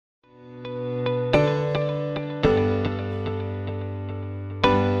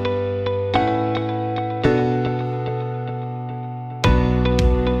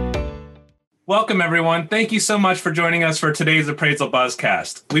Welcome, everyone. Thank you so much for joining us for today's Appraisal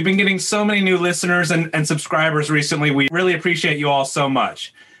Buzzcast. We've been getting so many new listeners and subscribers recently. We really appreciate you all so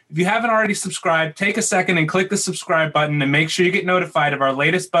much. If you haven't already subscribed, take a second and click the subscribe button and make sure you get notified of our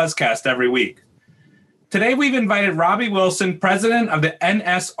latest Buzzcast every week. Today, we've invited Robbie Wilson, president of the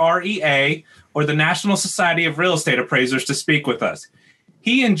NSREA, or the National Society of Real Estate Appraisers, to speak with us.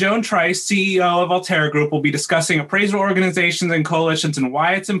 He and Joan Trice, CEO of Altera Group, will be discussing appraiser organizations and coalitions and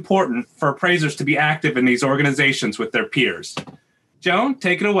why it's important for appraisers to be active in these organizations with their peers. Joan,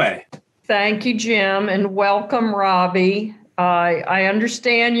 take it away. Thank you, Jim, and welcome, Robbie. I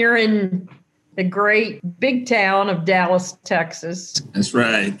understand you're in the great big town of Dallas, Texas. That's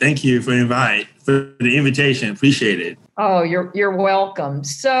right. Thank you for the invitation. Appreciate it. Oh, you're welcome.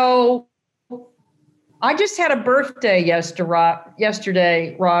 So I just had a birthday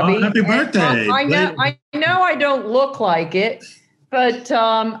yesterday, Robbie. Oh, happy birthday. I know I don't look like it, but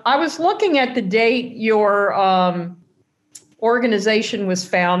I was looking at the date your organization was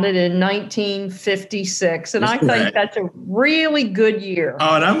founded in 1956, and think that's a really good year.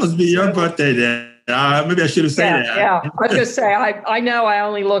 Oh, that must be your birthday then. Maybe I should have said that. Yeah, I was going to say, I know I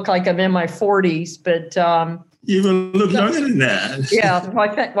only look like I'm in my 40s, but you even look younger than that. Yeah,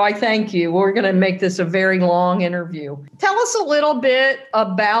 why thank you. We're going to make this a very long interview. Tell us a little bit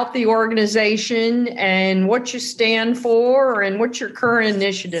about the organization and what you stand for and what your current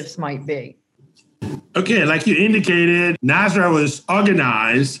initiatives might be. Okay, like you indicated, NSREA was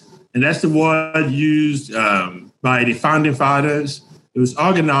organized, and that's the word used by the founding fathers. It was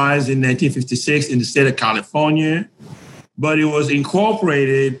organized in 1956 in the state of California, but it was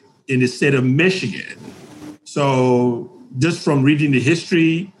incorporated in the state of Michigan. So just from reading the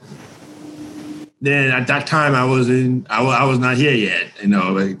history, then at that time I was not here yet.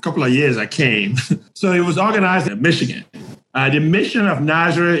 A couple of years I came. So it was organized in Michigan. The mission of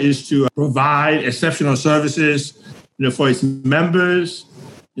NSREA is to provide exceptional services, for its members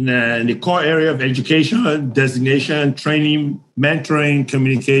in the core area of education, designation, training, mentoring,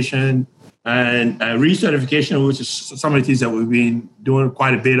 communication, and recertification, which is some of the things that we've been doing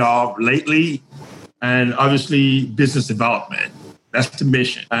quite a bit of lately. And obviously business development. That's the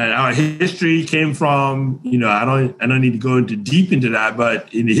mission. And our history came from, I don't need to go deep into that,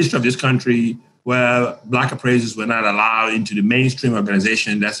 but in the history of this country, where Black appraisers were not allowed into the mainstream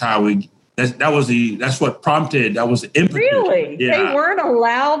organization, that's what prompted, that was the impetus. Really? Yeah. They weren't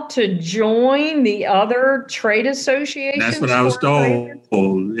allowed to join the other trade associations? That's what I was told.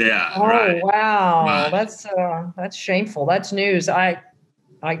 Yeah. Oh, right. Wow. Right. That's shameful. That's news. I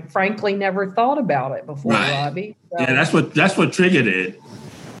frankly never thought about it before, right. Robbie. So. Yeah, that's what triggered it.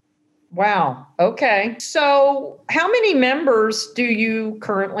 Wow. Okay. So how many members do you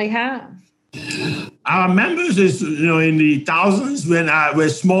currently have? Our members is, in the thousands. When we're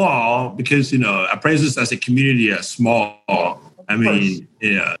small because, appraisers as a community are small. I mean,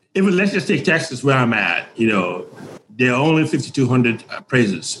 even let's just take Texas where I'm at, there are only 5,200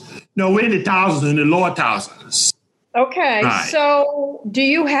 appraisers. No, we're in the thousands, in the lower thousands. Okay, right. So do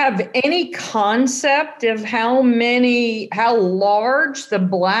you have any concept of how large the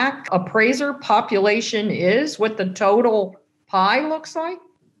Black appraiser population is, what the total pie looks like?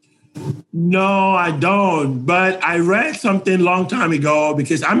 No, I don't. But I read something a long time ago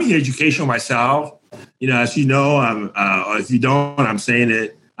because I'm in education myself. As you know, or if you don't, I'm saying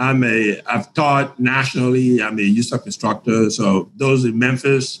it. I've taught nationally. I'm a USUP instructor. So those in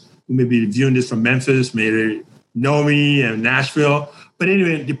Memphis who may be viewing this from Memphis may know me in Nashville. But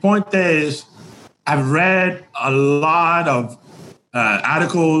anyway, the point there is I've read a lot of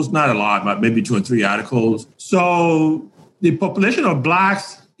articles, not a lot, but maybe 2 or 3 articles. So the population of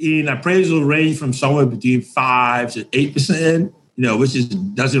Blacks in appraisal range from somewhere between 5 to 8%, which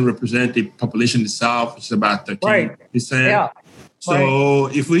doesn't represent the population itself, which is about 13%. Right. Yeah. So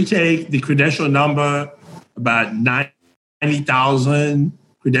if we take the credential number, about 90,000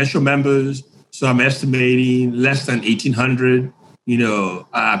 credential members, so I'm estimating less than 1,800,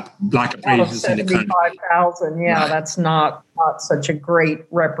 Black appraisers in the country. 75,000, yeah, right. That's not such a great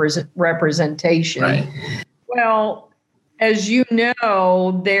representation. Right. Well, as you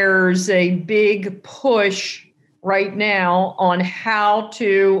know, there's a big push right now on how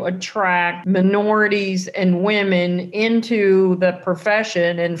to attract minorities and women into the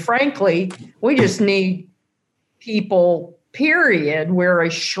profession. And frankly, we just need people, period. We're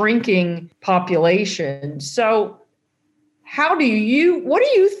a shrinking population. So what do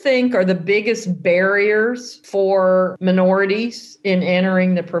you think are the biggest barriers for minorities in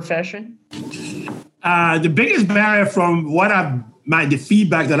entering the profession? The biggest barrier from the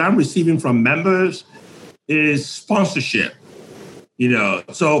feedback that I'm receiving from members is sponsorship.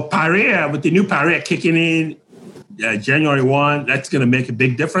 So PIREA, with the new PIREA kicking in January 1, that's going to make a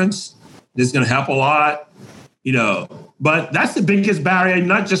big difference. This is going to help a lot, But that's the biggest barrier,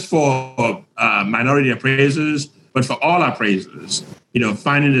 not just for minority appraisers, but for all appraisers.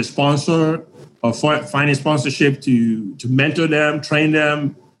 Finding a sponsor or finding sponsorship to mentor them, train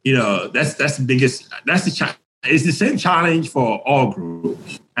them. That's the biggest. It's the same challenge for all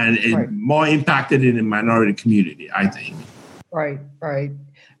groups, and it's more impacted in the minority community, I think. Right.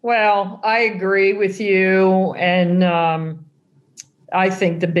 Well, I agree with you, and I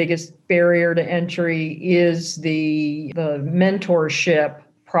think the biggest barrier to entry is the mentorship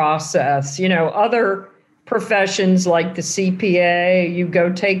process. Other professions like the CPA, you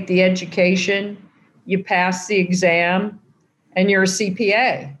go take the education, you pass the exam, and you're a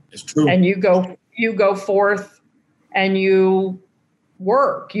CPA. It's true. And you go forth and you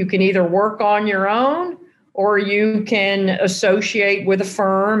work. You can either work on your own, or you can associate with a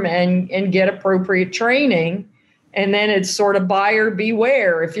firm and get appropriate training. And then it's sort of buyer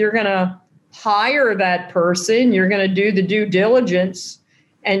beware. If you're going to hire that person, you're going to do the due diligence.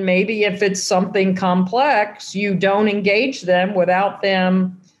 And maybe if it's something complex, you don't engage them without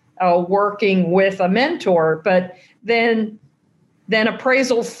them working with a mentor. But then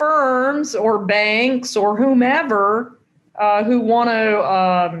appraisal firms or banks or whomever who want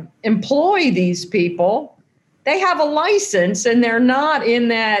to employ these people, they have a license and they're not in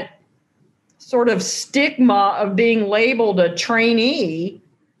that sort of stigma of being labeled a trainee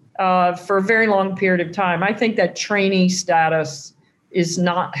for a very long period of time. I think that trainee status is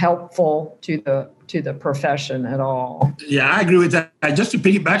not helpful to the profession at all. Yeah, I agree with that. Just to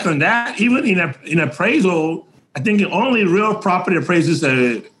piggyback on that, even in appraisal, I think only real property appraisers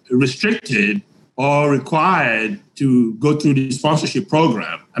are restricted or required to go through the sponsorship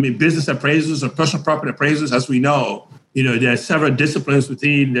program. I mean, business appraisers or personal property appraisers, as we know, there are several disciplines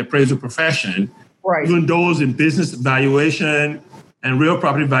within the appraisal profession. Right. Even those in business valuation and real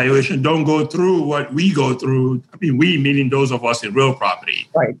property valuation don't go through what we go through. I mean, we meaning those of us in real property.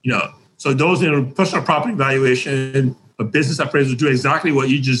 Right. So those in personal property valuation or business appraisers do exactly what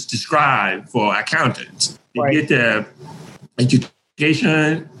you just described for accountants. They get their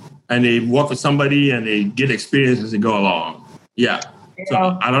education and they work with somebody and they get experience as they go along. Yeah.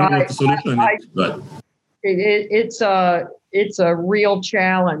 So I don't know what the solution is, but it's a real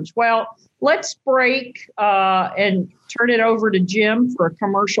challenge. Well, let's break and turn it over to Jim for a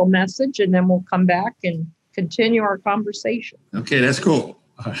commercial message, and then we'll come back and continue our conversation. Okay, that's cool.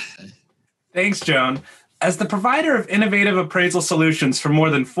 Thanks, Joan. As the provider of innovative appraisal solutions for more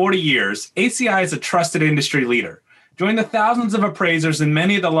than 40 years, ACI is a trusted industry leader. Join the thousands of appraisers in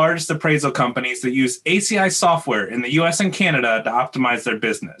many of the largest appraisal companies that use ACI software in the US and Canada to optimize their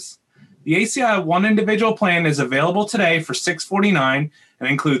business. The ACI One Individual Plan is available today for $649 and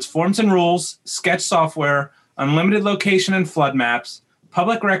includes forms and rules, sketch software, unlimited location and flood maps,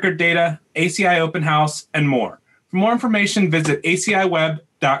 public record data, ACI Open House, and more. For more information, visit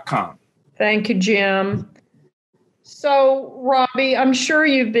aciweb.com. Thank you, Jim. So, Robbie, I'm sure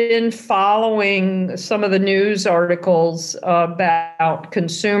you've been following some of the news articles about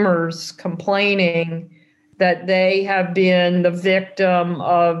consumers complaining that they have been the victim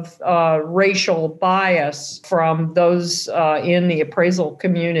of racial bias from those in the appraisal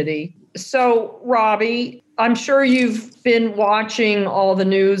community. So, Robbie, I'm sure you've been watching all the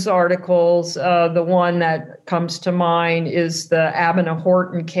news articles. The one that comes to mind is the Abena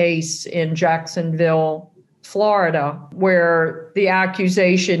Horton case in Jacksonville, Florida, where the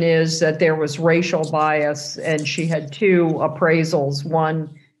accusation is that there was racial bias and she had two appraisals.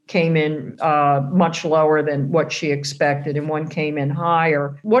 One came in much lower than what she expected and one came in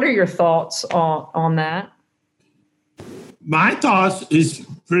higher. What are your thoughts on that? My thoughts is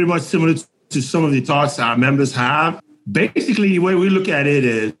pretty much similar to some of the thoughts our members have. Basically, the way we look at it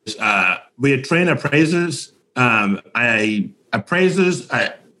is we are trained appraisers.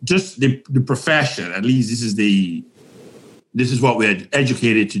 Just the profession, at least this is what we're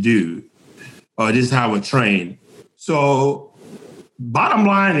educated to do, or this is how we're trained. So bottom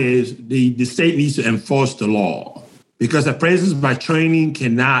line is the state needs to enforce the law because appraisers by training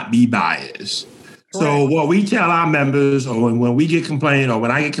cannot be biased. Correct. So what we tell our members, or when we get complained, or when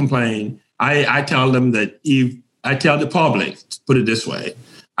I get complained, I tell them that I tell the public, put it this way,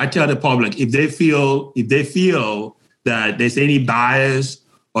 I tell the public if they feel that there's any bias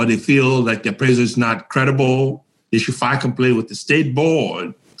or they feel like the appraiser is not credible, they should file a complaint with the state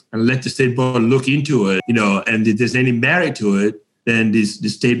board and let the state board look into it, and if there's any merit to it, then the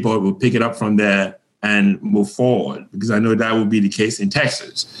state board will pick it up from there and move forward. Because I know that will be the case in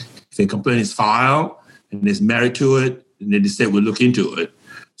Texas. If a complaint is filed and there's merit to it, and then the state will look into it.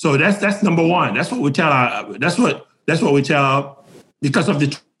 So that's number one. That's what we tell that's what we tell, because of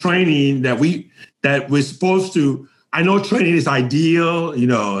the training that we're supposed to. I know training is ideal.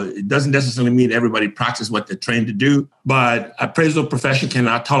 It doesn't necessarily mean everybody practices what they're trained to do, but appraisal profession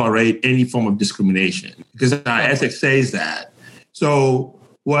cannot tolerate any form of discrimination because our ethics says that. So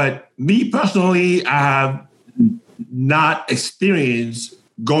what me personally, I have not experienced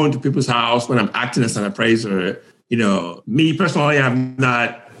going to people's house when I'm acting as an appraiser. Me personally, I have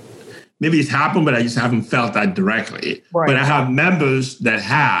not, maybe it's happened, but I just haven't felt that directly. Right. But I have members that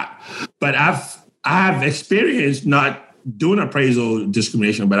have. But I have experienced not doing appraisal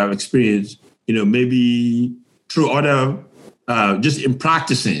discrimination, but I've experienced, maybe through other, just in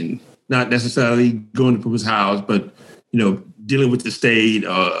practicing, not necessarily going to people's house, but, dealing with the state,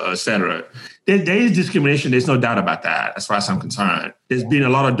 et cetera. There is discrimination. There's no doubt about that, as far as I'm concerned. There's been a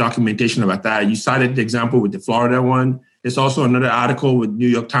lot of documentation about that. You cited the example with the Florida one. There's also another article with New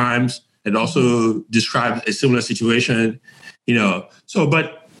York Times that also describes a similar situation,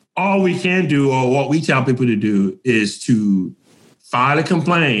 but all we can do, or what we tell people to do, is to file a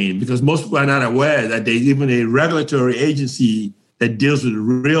complaint, because most people are not aware that there's even a regulatory agency that deals with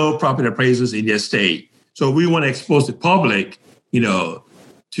real property appraisals in their state. So we want to expose the public, to,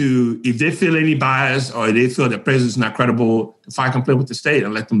 if they feel any bias or they feel the appraisal is not credible, to file a complaint with the state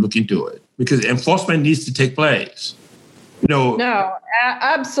and let them look into it, because enforcement needs to take place. No,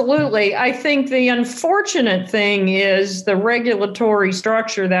 absolutely. I think the unfortunate thing is the regulatory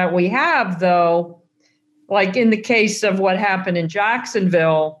structure that we have, though, like in the case of what happened in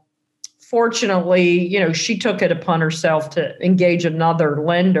Jacksonville, fortunately, she took it upon herself to engage another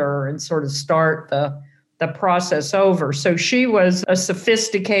lender and sort of start the process over. So she was a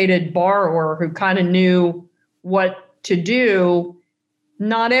sophisticated borrower who kind of knew what to do.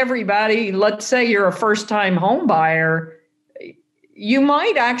 Not everybody, let's say you're a first-time home buyer, you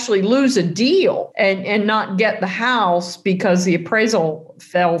might actually lose a deal and not get the house because the appraisal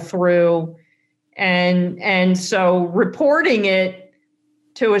fell through. And so reporting it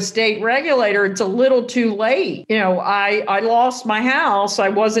to a state regulator, it's a little too late. I lost my house. I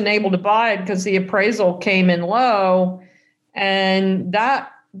wasn't able to buy it because the appraisal came in low. And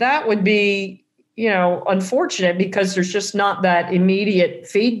that would be, unfortunate, because there's just not that immediate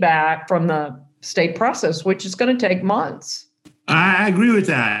feedback from the state process, which is going to take months. I agree with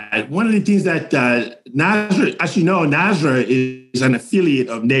that. One of the things that NASRA, as you know, NASRA is an affiliate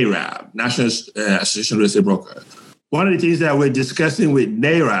of NARAB, National Association of Real Estate Brokers. One of the things that we're discussing with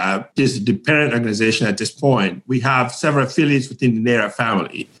NARAB, is the parent organization at this point. We have several affiliates within the NARAB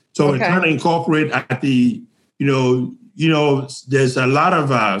family. So we're trying to incorporate at the, there's a lot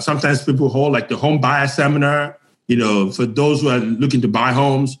of, sometimes people hold like the home buyer seminar, for those who are looking to buy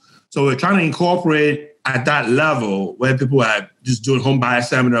homes. So we're trying to incorporate at that level where people are just doing home buyer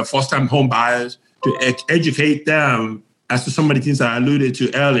seminar, first-time home buyers, to educate them as to some of the things I alluded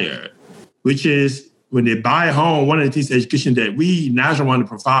to earlier, which is when they buy a home, one of the things, education that we NASRA want to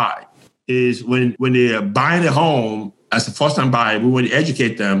provide is when they are buying a home as a first-time buyer, we want to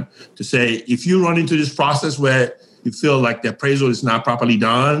educate them to say, if you run into this process where you feel like the appraisal is not properly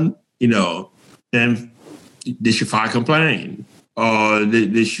done, then they should file a complaint, or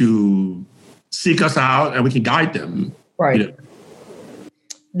they should seek us out and we can guide them. Right.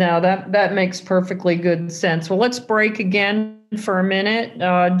 Now that makes perfectly good sense. Well, let's break again for a minute.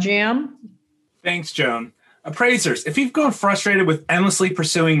 Jim? Thanks, Joan. Appraisers, if you've grown frustrated with endlessly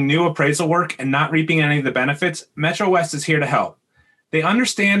pursuing new appraisal work and not reaping any of the benefits, Metro West is here to help. They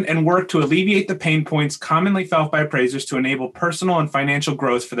understand and work to alleviate the pain points commonly felt by appraisers to enable personal and financial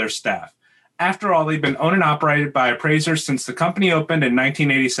growth for their staff. After all, they've been owned and operated by appraisers since the company opened in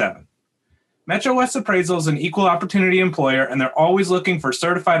 1987. Metro West Appraisal is an equal opportunity employer, and they're always looking for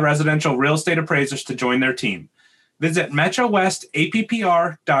certified residential real estate appraisers to join their team. Visit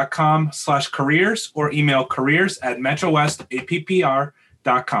metrowestappr.com/careers or email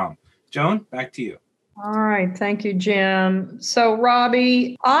careers@metrowestappr.com. Joan, back to you. All right. Thank you, Jim. So,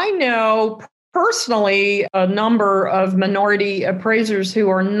 Robbie, I know personally a number of minority appraisers who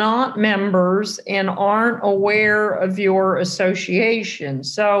are not members and aren't aware of your association.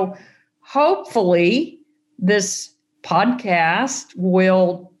 So, hopefully, this podcast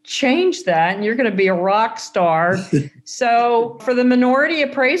will change that and you're going to be a rock star. So for the minority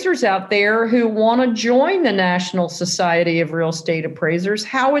appraisers out there who want to join the National Society of Real Estate Appraisers,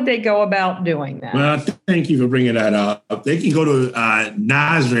 how would they go about doing that? Well, thank you for bringing that up. They can go to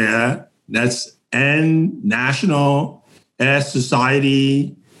NASRA, that's N, National, S,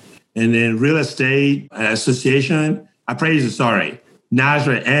 Society, and then Real Estate Association, NASRA,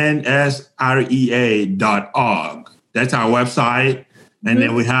 NSREA.org. That's our website. And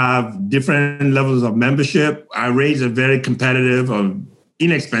then we have different levels of membership. Our rates are very competitive or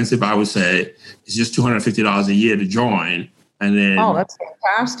inexpensive, I would say. It's just $250 a year to join. And then, oh, that's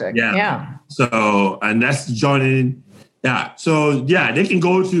fantastic. Yeah. So, and that's joining. Yeah. So, yeah, they can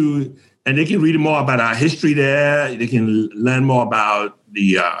go to, and they can read more about our history there. They can learn more about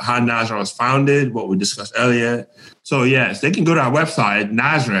the how NASRA was founded, what we discussed earlier. So, yes, they can go to our website,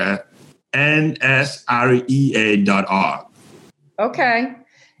 NASRA, NSREA.org. Okay.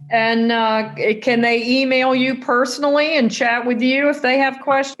 And can they email you personally and chat with you if they have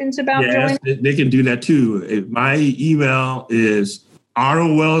questions about joining? Yes, they can do that too. My email is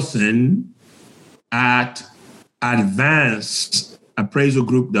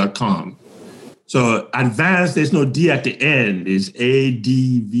rwilson@advancedappraisalgroup.com. So advanced, there's no D at the end. It's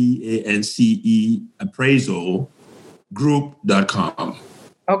ADVANCE appraisalgroup.com.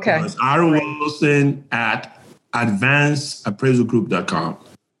 Okay. So it's rwilson@advancedappraisalgroup.com.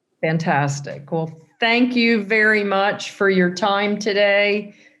 Fantastic. Well, thank you very much for your time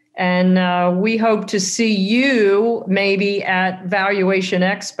today. And we hope to see you maybe at Valuation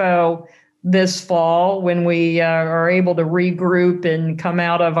Expo this fall when we are able to regroup and come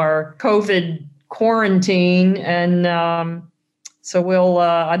out of our COVID quarantine. And so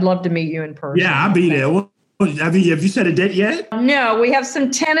I'd love to meet you in person. Yeah, I'll be there. Have you set a date yet? No, we have some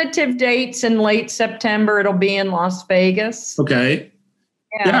tentative dates in late September. It'll be in Las Vegas. Okay.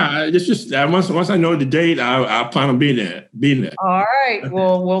 Yeah, it's just once I know the date, I'll plan on being there. All right.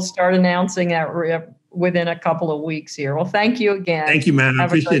 Well, we'll start announcing that within a couple of weeks here. Well, thank you again. Thank you, man. I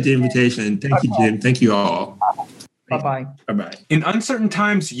appreciate the invitation. Thank you, Jim. Thank you all. Bye-bye. Bye-bye. In uncertain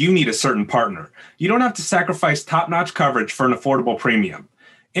times, you need a certain partner. You don't have to sacrifice top-notch coverage for an affordable premium.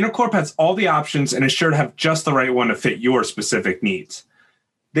 Intercorp has all the options and is sure to have just the right one to fit your specific needs.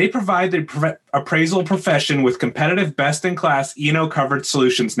 They provide the appraisal profession with competitive, best-in-class E&O coverage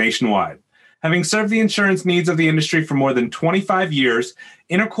solutions nationwide. Having served the insurance needs of the industry for more than 25 years,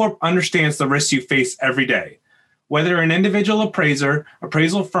 Intercorp understands the risks you face every day. Whether you're an individual appraiser,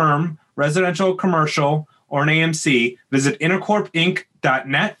 appraisal firm, residential, commercial, or an AMC, visit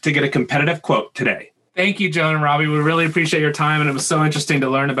intercorpinc.net to get a competitive quote today. Thank you, Joan and Robbie. We really appreciate your time, and it was so interesting to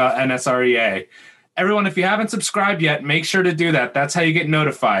learn about NSREA. Everyone, if you haven't subscribed yet, make sure to do that. That's how you get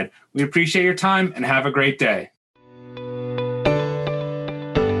notified. We appreciate your time and have a great day.